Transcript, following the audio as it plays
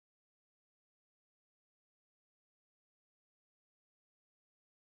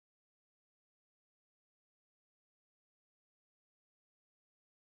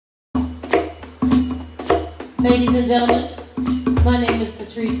Ladies and gentlemen, my name is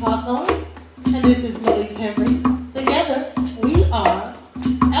Patrice Hawthorne, and this is Malik Henry. Together, we are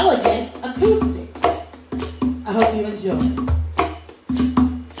Elegant Acoustics. I hope you enjoy.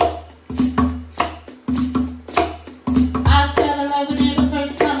 I fell in love with you the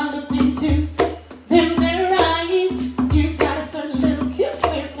first time I looked into them their eyes. You got a certain little cute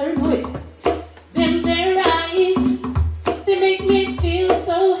flirt with them their eyes. They make me feel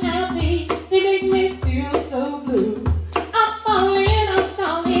so happy. They make me feel so blue. I'm falling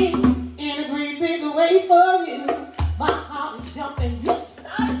in a great big way for you. My heart is jumping. You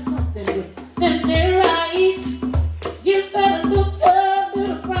started something with them their eyes. You better look up to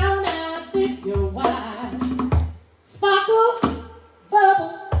the brown eyes if you're wise. Sparkle,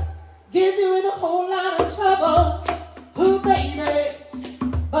 bubble, get you in a whole lot of trouble. Ooh, baby, baby,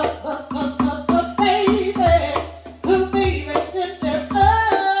 ooh, baby, them their eyes.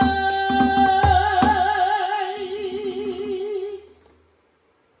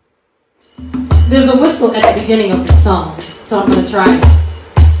 There's a whistle at the beginning of the song, so I'm going to try it.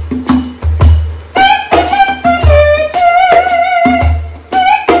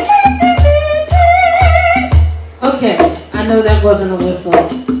 Okay, I know that wasn't a whistle,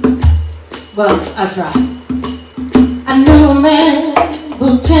 but I tried. I know a man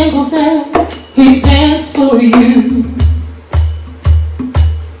with tangles and he danced for you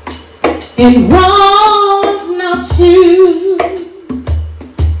in worn-out shoes,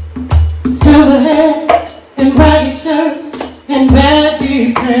 silver hair and ragged shirt and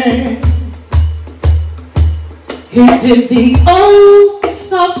baggy pants. He did the old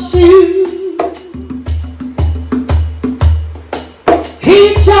soft shoe.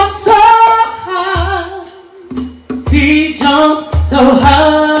 He jumped so high. He jumped so high.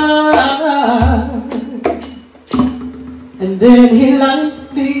 And then he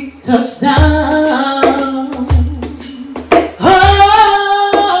lightly touched down. Oh,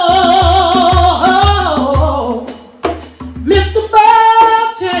 Mr.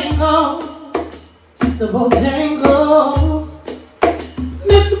 Bojangles, Mr. Bojangles,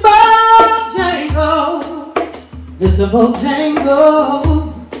 Mr. Bojangles, Mr.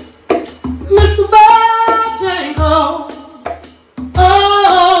 Bojangles, Mr. Bojangles.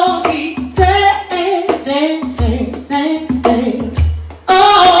 Oh, he dance.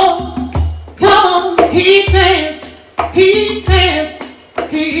 Oh, come on, he dance.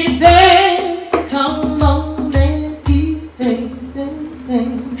 Come on and he dance.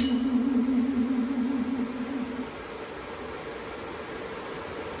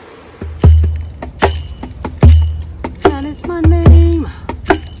 That is my name.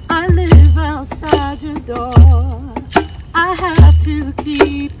 I live outside your door. I have to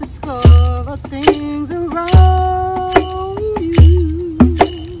keep the score of things around you.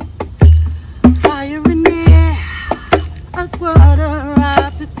 Fire in the air, that's what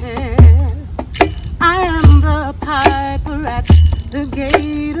I prepare. I am the piper at the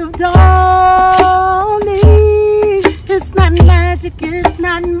gate of dawning. It's not magic, it's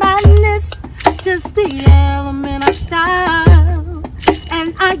not madness, just the element of style.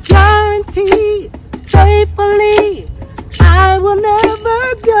 And I guarantee, faithfully, I will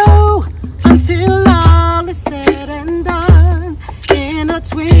never go until all is said and done. In a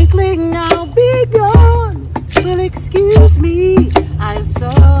twinkling, I'll be gone. Well, excuse me, I have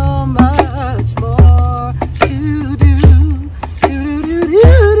so much more to do.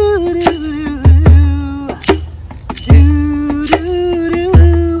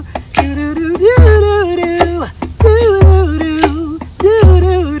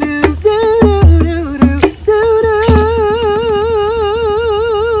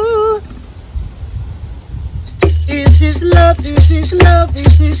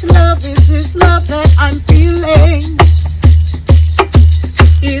 Is this love that I'm feeling?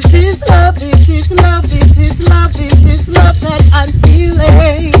 Is this love that I'm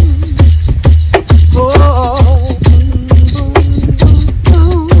feeling? Oh,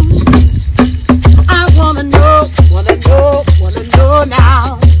 I wanna know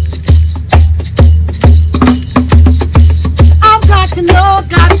now. I've got to know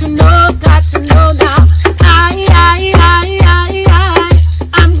now.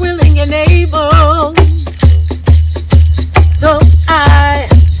 I'm willing and able. So I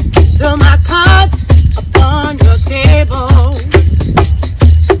throw my cards upon your table.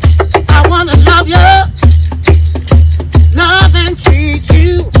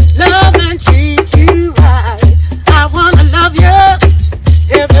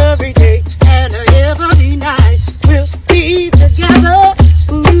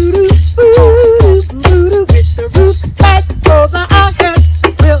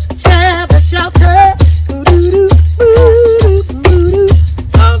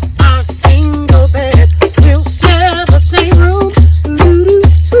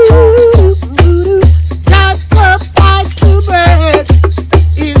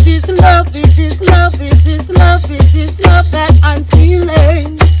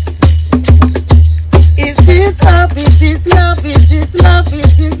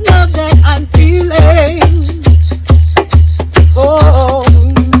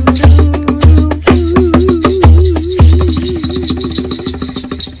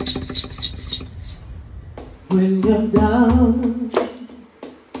 when you're down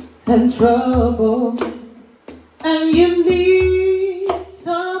and trouble, and you need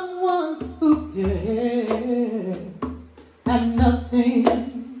someone who cares, and nothing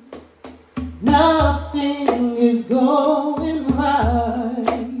is going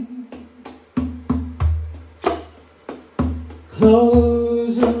right.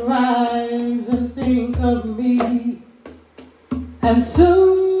 Close your eyes and think of me, and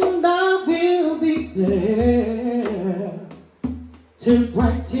soon I will be there to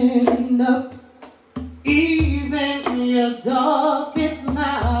brighten up even your darkest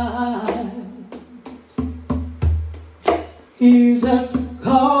nights. You just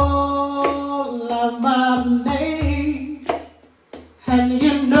call out my name, and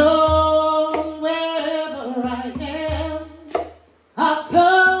you know wherever I am, I'll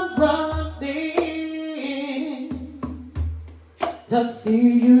come running to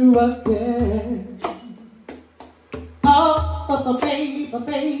see you again. Oh,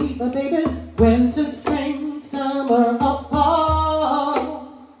 baby, winter, spring, summer, or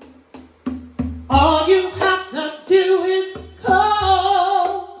fall, all you have to do is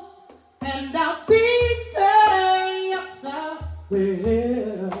call, and I'll be there. Yes, I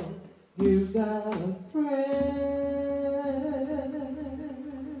will. You got a friend.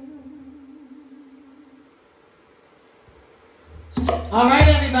 All right,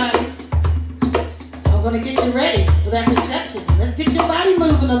 everybody. I'm going to get you ready for that reception. Let's get your body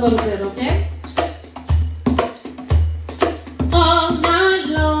moving a little bit, okay? All night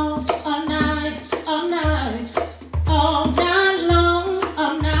long, all night, all night, all night long,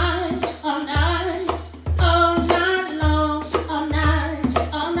 all night, all night, all night long, all night,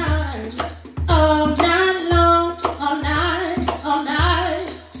 all night, all night long, all night, all night.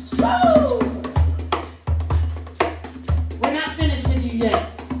 Woo! We're not finished with you yet.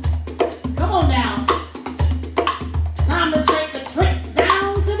 Come on now. Time to take a trip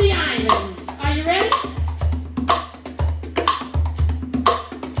down to the islands. Are you ready?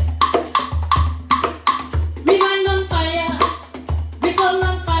 Me mind on fire, me soul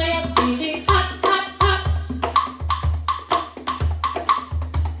on fire, feeling hot, hot, hot.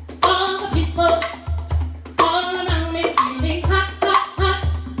 All the people all around me feeling hot, hot, hot.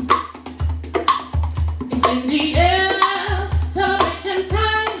 It's in the air, celebration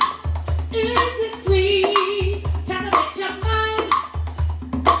time. Is it sweet? Captivate your mind.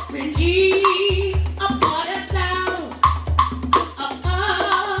 We need a party sound.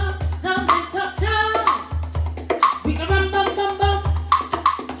 The mental town. We can run, bum, bum, bum.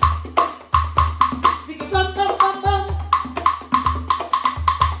 We can run, bum, bum, bum.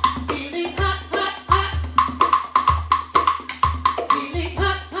 Feeling hot, hot, hot. Feeling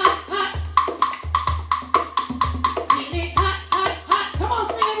hot, hot, hot. Feeling hot, hot, hot. Come on,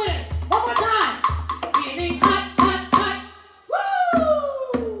 sing it with us. One more time. Feeling hot, hot, hot.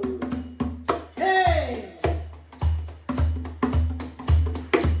 Woo! Hey!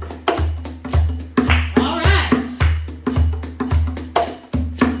 All right.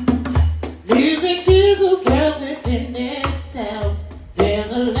 Music is a world within itself.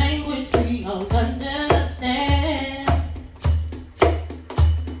 There's a language we all understand.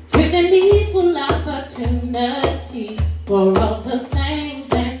 With an equal opportunity for all to sing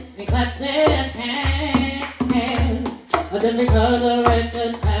and clap their hands. Just because the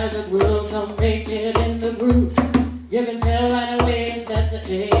record has a groove, don't make